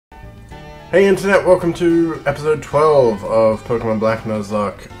Hey Internet, welcome to episode 12 of Pokemon Black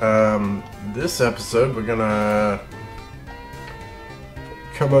Nuzlocke. This episode we're gonna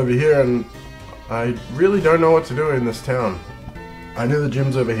come over here and I really don't know what to do in this town. I know the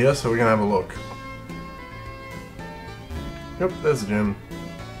gym's over here, so we're gonna have a look. Yep, there's the gym.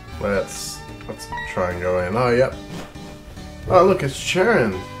 Let's try and go in. Oh, yep. Oh, look, it's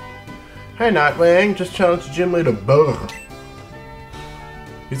Sharon. Hey Nightwing, just challenged Gym Leader Burr.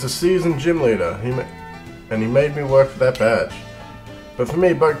 He's a seasoned gym leader, and he made me work for that badge. But for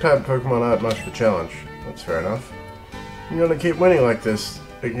me, bug-type Pokemon aren't much of a challenge. That's fair enough. I'm gonna keep winning like this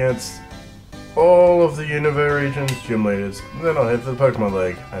against all of the Unova region's gym leaders. Then I'll head for the Pokemon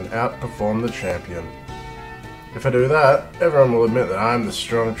League and outperform the champion. If I do that, everyone will admit that I'm the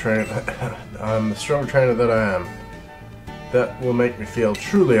strong trainer. I'm the strong trainer that I am. That will make me feel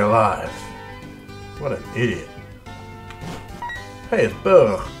truly alive. What an idiot. Hey, it's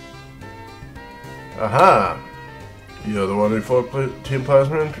Burr. Aha! You're the one who fought Team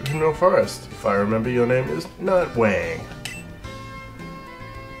Plasma in Criminal Forest. If I remember, your name is Nightwing.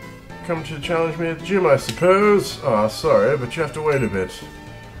 Come to challenge me at the gym, I suppose? Oh, sorry, but you have to wait a bit.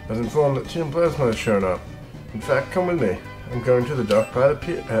 I was informed that Team Plasma has shown up. In fact, come with me. I'm going to the dock by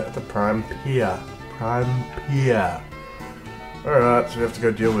the Prime Pier. Alright, so we have to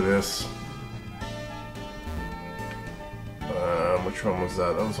go deal with this. Which one was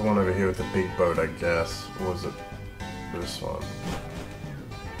that? That was the one over here with the big boat, I guess. Or was it this one?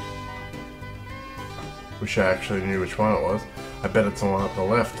 Wish I actually knew which one it was. I bet it's the one up the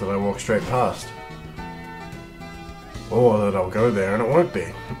left that I walked straight past. Or that I'll go there and it won't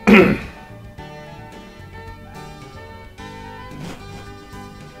be.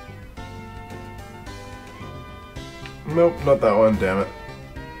 Nope, not that one, damn it.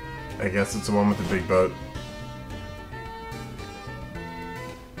 I guess it's the one with the big boat.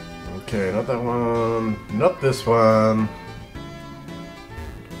 Okay, not that one. Not this one.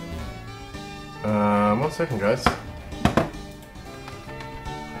 1 second, guys.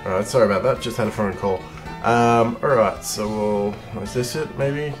 Alright, sorry about that. Just had a phone call. Alright, so we'll... Is this it,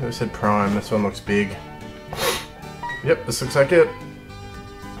 maybe? I said Prime. This one looks big. Yep, this looks like it.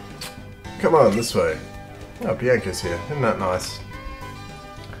 Come on, this way. Oh, Bianca's here. Isn't that nice?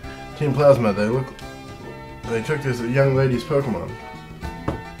 Team Plasma, they took this young lady's Pokemon.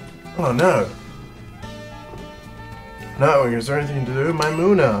 Oh no! Nightwing, is there anything to do? My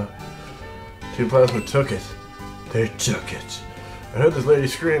Muna! Team Plasma took it. They took it. I heard this lady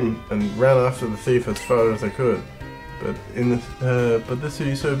scream and ran after the thief as far as I could. But this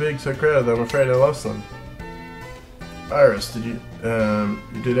city's so big, so crowded, I'm afraid I lost them. Iris, you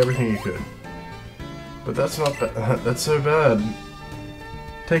did everything you could. But that's not that's so bad.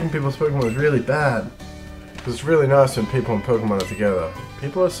 Taking people's Pokemon is really bad. Because it's really nice when people and Pokemon are together.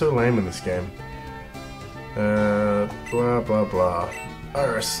 People are so lame in this game. Blah blah blah.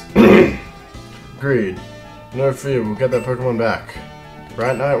 Iris. Agreed. No fear, we'll get that Pokemon back.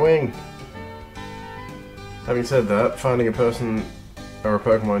 Right, Nightwing? Having said that, finding a person or a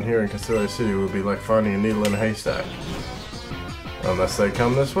Pokemon here in Castelia City would be like finding a needle in a haystack. Unless they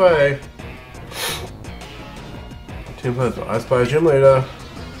come this way. Team Plasma, I spy a gym leader.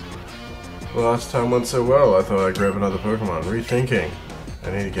 The last time went so well, I thought I'd grab another Pokemon. Rethinking.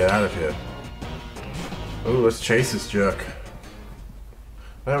 I need to get out of here. Ooh, let's chase this jerk.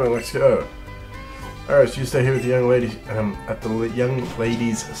 Anyway, let's go. Alright, so you stay here with the young lady, at the young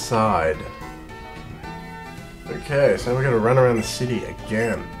lady's side. Okay, so now we're gonna run around the city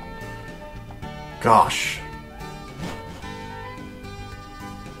again. Gosh.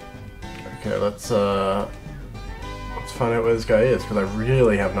 Okay, let's find out where this guy is, because I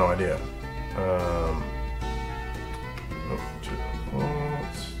really have no idea.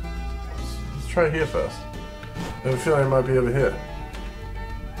 Let's try here first. I have a feeling it might be over here.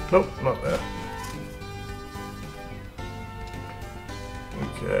 Nope, not there.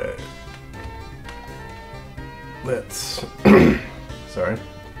 Okay. Let's... Sorry.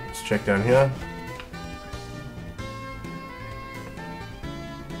 Let's check down here.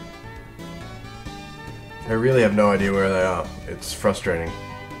 I really have no idea where they are. It's frustrating.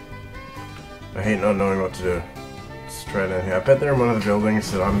 I hate not knowing what to do. Let's try down here. I bet they're in one of the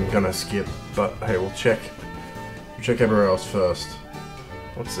buildings that I'm gonna skip, but hey, we'll check. We'll check everywhere else first.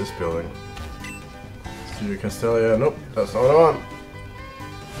 What's this building? Studio Castelia. Nope, that's not what I want.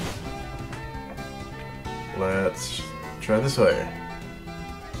 Let's try this way.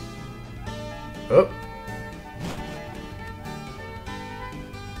 Oh.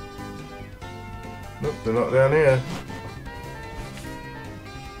 Nope, they're not down here.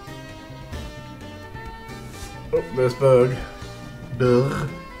 Oh, there's Bug. Bug.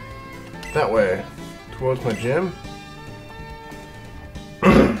 That way. Towards my gym.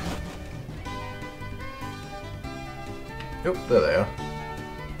 Yep, there they are.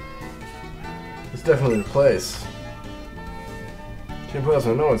 It's definitely the place. Team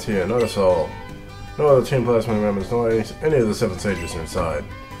Plasma, no one's here, not us all. No other Team Plasma members, no any of the 7 sages are inside.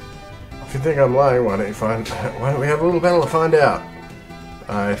 If you think I'm lying, why don't we have a little battle to find out?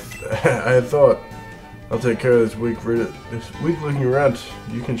 I had thought I'll take care of this weak-looking runt.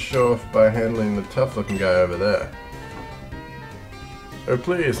 You can show off by handling the tough-looking guy over there. Oh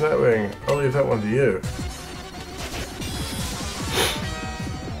please, Nightwing, I'll leave that one to you.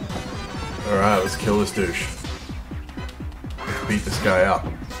 Alright, let's kill this douche. Let's beat this guy up.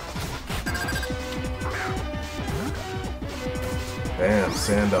 Bam,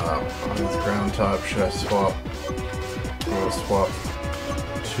 Sandile. On his ground type, should I swap? I'm gonna swap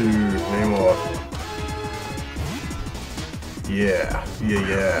to Namor. Yeah.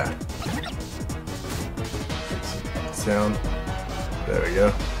 Sound. There we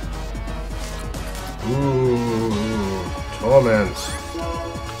go. Ooh, Torment.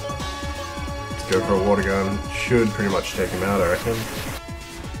 Go for a water gun. Should pretty much take him out, I reckon.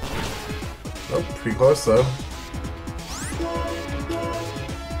 Oh, pretty close though.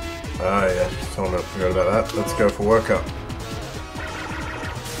 Ah, yeah, totally forgot about that. Let's go for workup.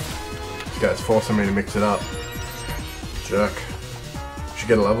 This guy's forcing me to mix it up. Jerk. Should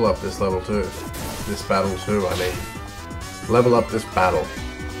get a level up this level too. This battle too, I mean. Level up this battle.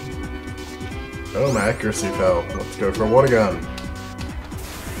 Oh, my accuracy fell. Let's go for a water gun.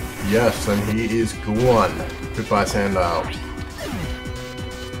 Yes, and he is gone. Goodbye, Sandile.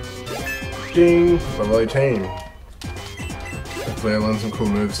 Ding! Level 18. Hopefully I learn some cool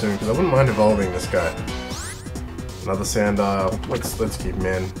moves soon, because I wouldn't mind evolving this guy. Another Sandile. Let's keep him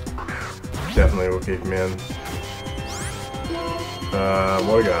in. Definitely we'll keep him in.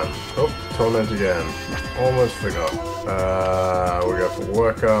 Water gun. Oh, Torment again. Almost forgot. We'll go for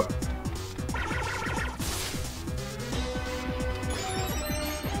workup.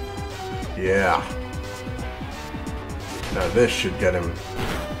 Yeah. Now this should get him.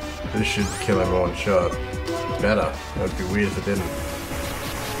 This should kill him in one shot. Better. That would be weird if it didn't.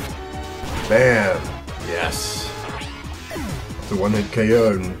 Bam! Yes. It's a one-hit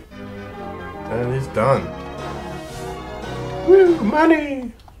KO. And he's done. Woo!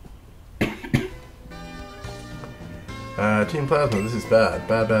 Money! Team Plasma, this is bad.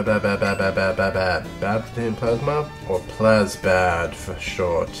 Bad. Bad for Team Plasma? Or PLASBAD for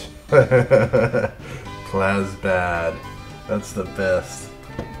short. PLASBAD. That's the best.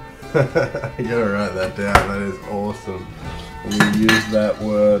 You gotta write that down, that is awesome. We use that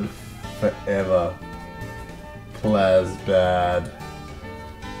word forever. PLASBAD.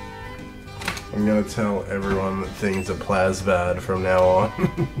 I'm gonna tell everyone that things are PLASBAD from now on.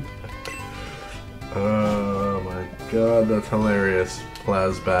 Oh my god, that's hilarious.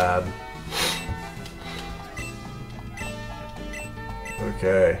 PLASBAD.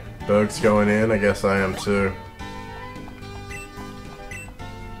 Okay. Berg's going in, I guess I am too.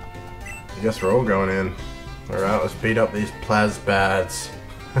 I guess we're all going in. Alright, let's beat up these PLASBADs.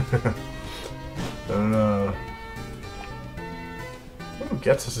 Oh,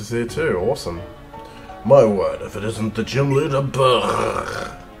 gets us is here too, awesome. My word, if it isn't the gym leader,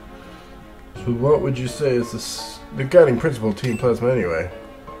 Berg. So what would you say is the guiding principle of Team Plasma anyway?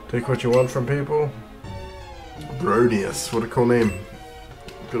 Take what you want from people? Bronius, what a cool name.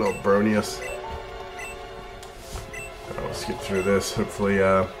 Good old Bronius. I'll skip through this, hopefully,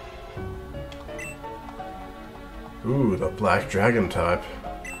 ooh, the Black Dragon type.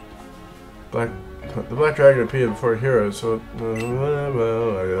 The Black Dragon appeared before heroes, so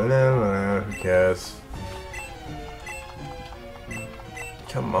who cares?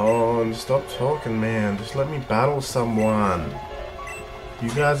 Come on, stop talking, man. Just let me battle someone. You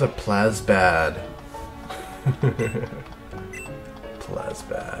guys are PLASBAD.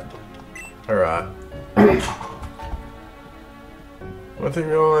 PLASBAD. Alright. One thing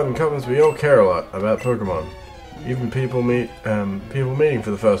we all have in common is we all care a lot about Pokemon. Even people meeting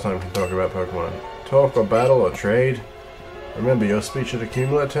for the first time can talk about Pokemon. Talk or battle or trade. Remember your speech at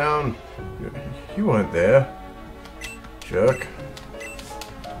Accumulate Town? You weren't there. Jerk.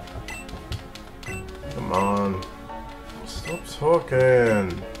 Come on. Stop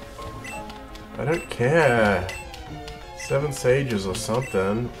talking. I don't care. 7 sages or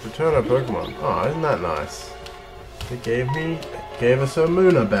something. Return our Pokemon. Oh, isn't that nice? They gave us our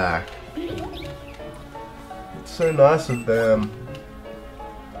Munna back. It's so nice of them.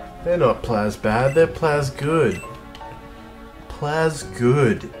 They're not PLASBAD, they're PLASGood.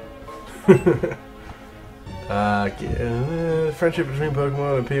 PLASGood. Friendship between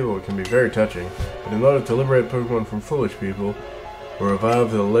Pokemon and people can be very touching, but in order to liberate Pokemon from foolish people, we'll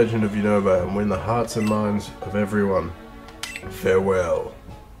revive the legend of Unova and win the hearts and minds of everyone. Farewell.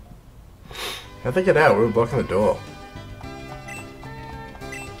 How'd they get out? We were blocking the door.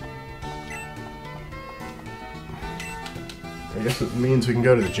 I guess it means we can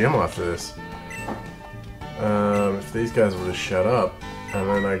go to the gym after this. If these guys will just shut up, and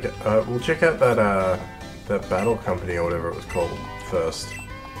then we'll check out that battle company or whatever it was called first,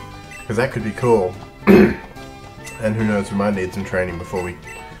 because that could be cool. And who knows, we might need some training before we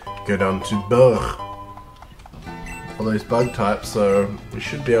go down to Burgh. All those bug types, so we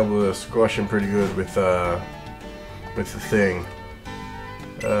should be able to squash them pretty good with the thing.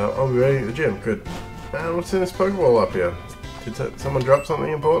 I'll be ready at the gym. Good. Man, what's in this Pokeball up here? Did someone drop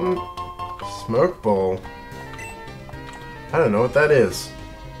something important? Smoke ball. I don't know what that is.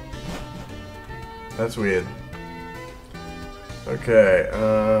 That's weird. Okay,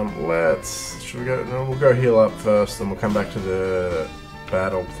 should we go? No, we'll go heal up first, then we'll come back to the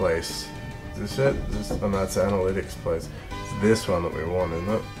battle place. Is this it? Oh no, it's the analytics place. It's this one that we want, isn't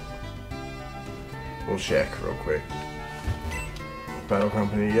it? We'll check real quick. Battle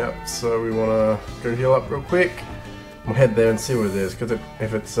company, yep. So we want to go heal up real quick. We'll head there and see what it is, because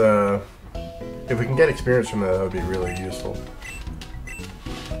if we can get experience from that, that would be really useful.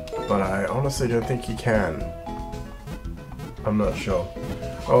 But I honestly don't think you can. I'm not sure.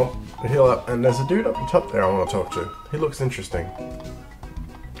 Oh, we heal up, and there's a dude up the top there I want to talk to. He looks interesting.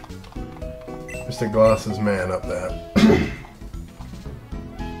 Mr. Glasses Man up there.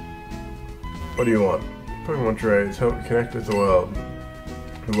 What do you want? Pokemon trades help you connect with the world.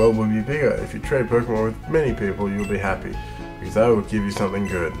 The world will be bigger. If you trade Pokemon with many people, you'll be happy, because I will give you something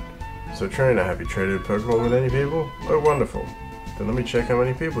good. So trainer, have you traded Pokemon with any people? Oh, wonderful. Then let me check how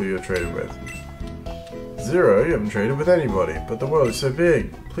many people you have traded with. 0, you haven't traded with anybody, but the world is so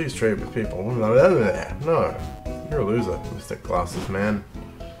big. Please trade with people. No, you're a loser, Mr. Glasses Man.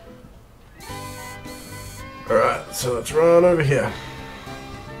 Alright, so let's run over here.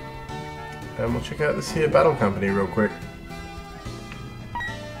 And we'll check out this here battle company real quick.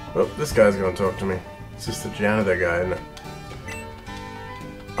 Oh, this guy's gonna talk to me. It's just the janitor guy, isn't it?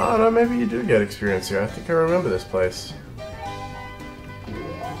 Oh no, maybe you do get experience here. I think I remember this place.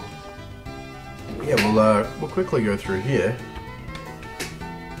 Yeah, we'll quickly go through here.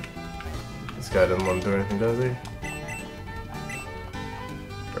 This guy doesn't want to do anything, does he?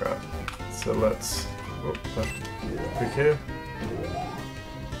 Alright, so let's click here.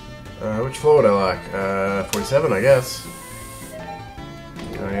 Which floor would I like? 47, I guess.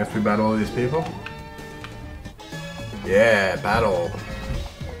 I guess we battle all these people. Yeah, battle.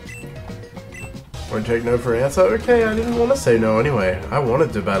 Won't take no for an answer? Okay, I didn't want to say no anyway. I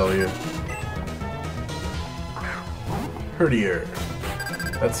wanted to battle you. Herdier.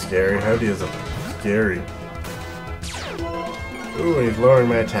 That's scary. Herdier's scary. Ooh, he's lowering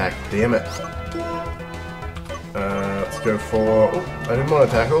my attack. Damn it. Let's go for... Oh, I didn't want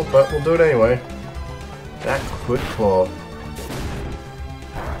to tackle, but we'll do it anyway. That Quick Claw.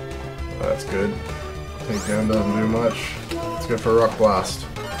 That's good. Takedown doesn't do much. Let's go for Rock Blast.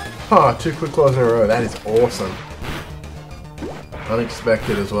 Ah, 2 Quick Claws in a row. That is awesome.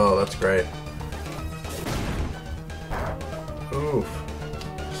 Unexpected as well. That's great. Oof.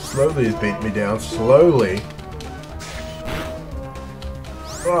 Slowly has beat me down. Slowly.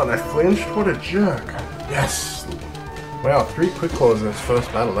 Oh, and I flinched? What a jerk. Yes! Wow, 3 Quick Claws in his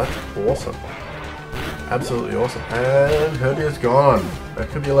first battle. That's awesome. Absolutely awesome. And Herdier's gone. That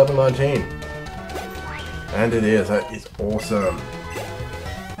could be level 19. And it is. That is awesome.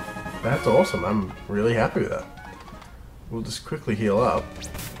 That's awesome. I'm really happy with that. We'll just quickly heal up,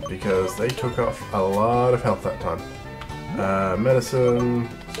 because they took off a lot of health that time. Medicine,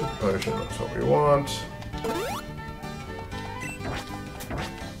 Super Potion, that's what we want.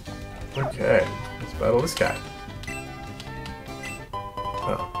 Okay, let's battle this guy.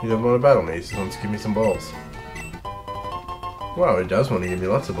 Oh, he doesn't want to battle me, he just wants to give me some balls. Wow, he does want to give me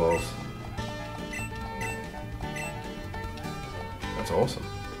lots of balls. That's awesome.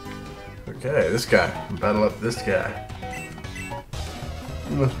 Okay, this guy. Battle up this guy.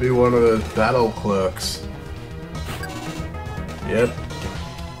 He must be one of those battle clerks. Yep.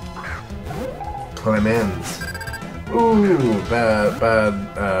 Clemens. Ooh, bad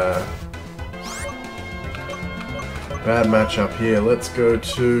matchup here. Let's go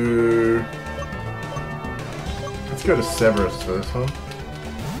to Severus for this one.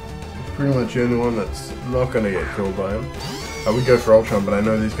 It's pretty much the only one that's not gonna get killed by him. I would go for Ultron, but I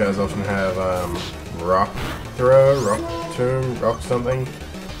know these guys often have Rock Throw, Rock Tomb, Rock something.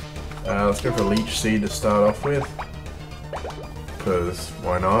 Let's go for Leech Seed to start off with. Because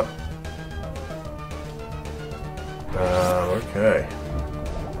why not? Okay.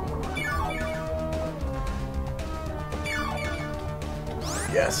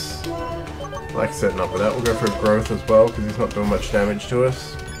 Yes. I like setting up with that. We'll go for Growth as well, because he's not doing much damage to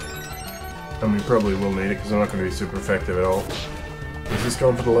us. And we probably will need it, because I'm not going to be super effective at all. He's just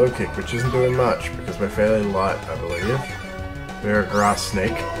going for the low kick, which isn't doing much, because we're fairly light, I believe. We're a Grass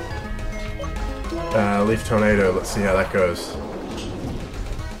Snake. Leaf Tornado, let's see how that goes.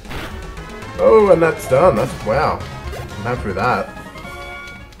 Oh, and that's done. That's, wow. I'm happy with that.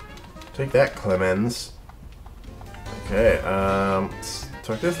 Take that, Clemens. Okay, let's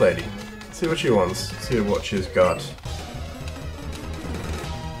talk to this lady. Let's see what she wants. See what she's got.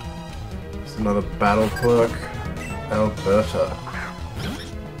 It's another battle clerk. Alberta.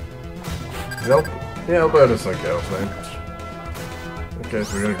 Yeah, Alberta's like Elf's name. Okay,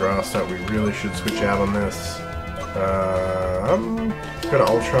 so we got a grass type. We really should switch out on this. Got an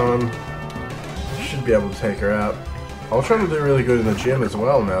Ultron. Should be able to take her out. Ultron will do really good in the gym as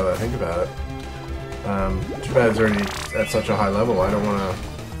well, now that I think about it. Too bad he's already at such a high level. I don't want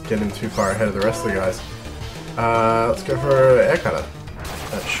to get him too far ahead of the rest of the guys. Let's go for Air Cutter.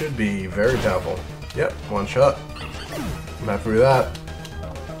 That should be very powerful. Yep, one shot. I'm happy with that.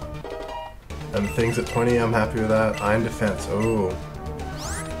 And things at 20, I'm happy with that. Iron Defense, oh.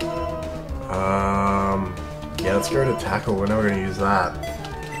 Yeah, let's go to Tackle. We're never going to use that.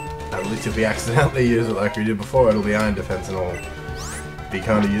 At least if we accidentally use it like we did before, it'll be Iron Defense and it'll be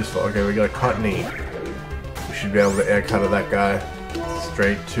kind of useful. Okay, we got a Cottony. We should be able to air cutter that guy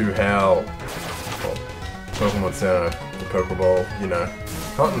straight to hell. Well, Pokemon Center, the Pokeball, you know.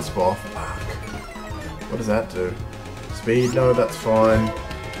 Cotton Spore. Fuck. What does that do? Speed? No, that's fine.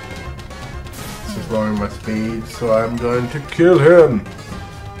 This is lowering my speed, so I'm going to kill him.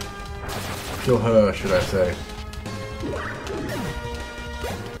 Kill her, should I say.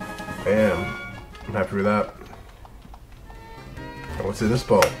 Bam. I'm happy with that. And what's in this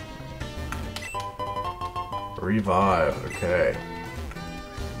bowl? Revive, okay.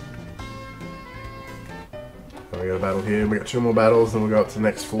 And we got a battle here. We got 2 more battles, then we'll go up to the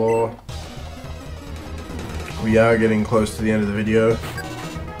next floor. We are getting close to the end of the video.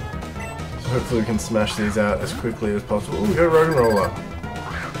 So hopefully we can smash these out as quickly as possible. Ooh, we got a Rock and Roller.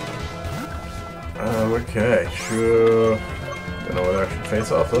 Okay, sure. Don't know whether I should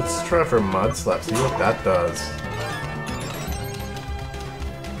face off. Let's try for a Mud Slap, see what that does.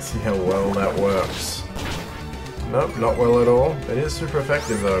 Let's see how well that works. Nope, not well at all. It is super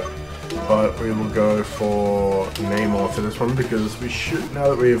effective though. But we will go for Namor for this one because we should, now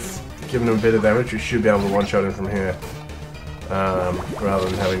that we've given him a bit of damage, we should be able to one-shot him from here. Rather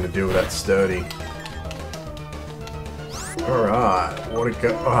than having to deal with that Sturdy. Alright, what a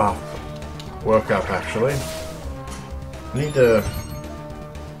go. Oh, work up actually. Need to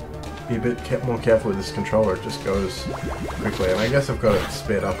be a bit more careful with this controller, it just goes quickly, and I guess I've got it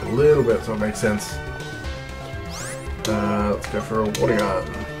sped up a little bit so it makes sense. Let's go for a water gun.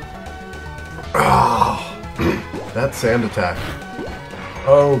 Oh, that sand attack.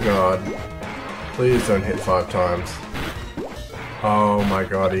 Oh god. Please don't hit 5 times. Oh my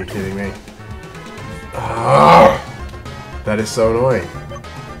god, are you kidding me? Oh, that is so annoying.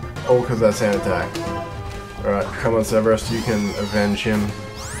 All because of that sand attack. Alright, come on Severus, you can avenge him.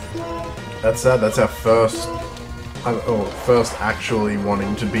 That's sad, that's our first actually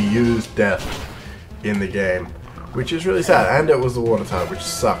wanting to be used death in the game. Which is really sad, and it was the water type, which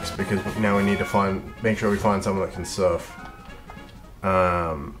sucks because now we need to make sure we find someone that can surf.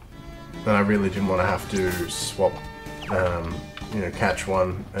 And I really didn't want to have to swap, you know, catch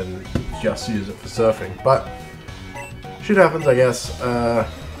one and just use it for surfing. But shit happens, I guess.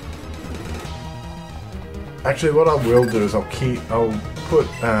 Actually, what I will do is I'll put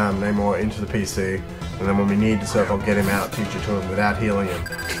Namor into the PC, and then when we need to surf, I'll get him out, teach it to him without healing him.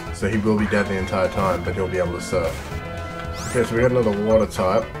 So he will be dead the entire time, but he'll be able to surf. Okay, so we got another water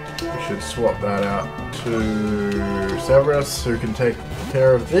type. We should swap that out to Severus, who can take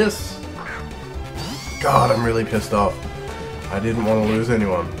care of this. God, I'm really pissed off. I didn't want to lose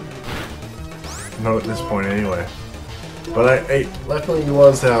anyone. Not at this point, anyway. But luckily he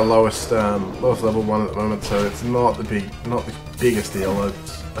was our lowest level one at the moment, so it's not the biggest deal.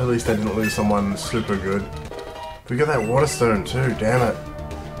 At least I didn't lose someone super good. We got that water stone too. Damn it.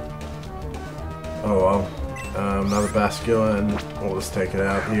 Oh well. Another Basculin. We'll just take it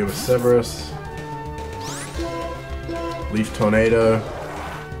out here with Severus. Leaf Tornado.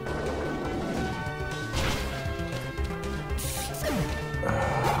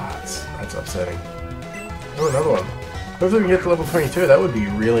 That's upsetting. Oh, another one. Hopefully we can get to level 22. That would be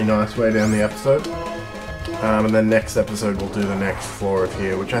a really nice way down the episode. And then next episode we'll do the next floor of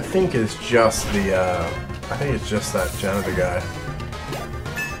here, which I think is just the, I think it's just that janitor guy.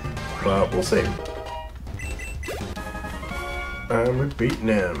 But we'll see. And we've beaten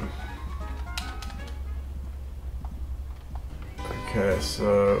him. Okay,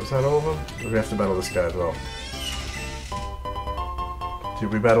 so is that all of them? Or do we have to battle this guy as well?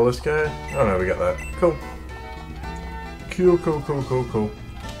 Did we battle this guy? Oh no, we got that. Cool. Cool.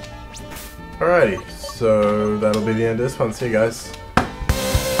 Alrighty, so that'll be the end of this one. See you guys.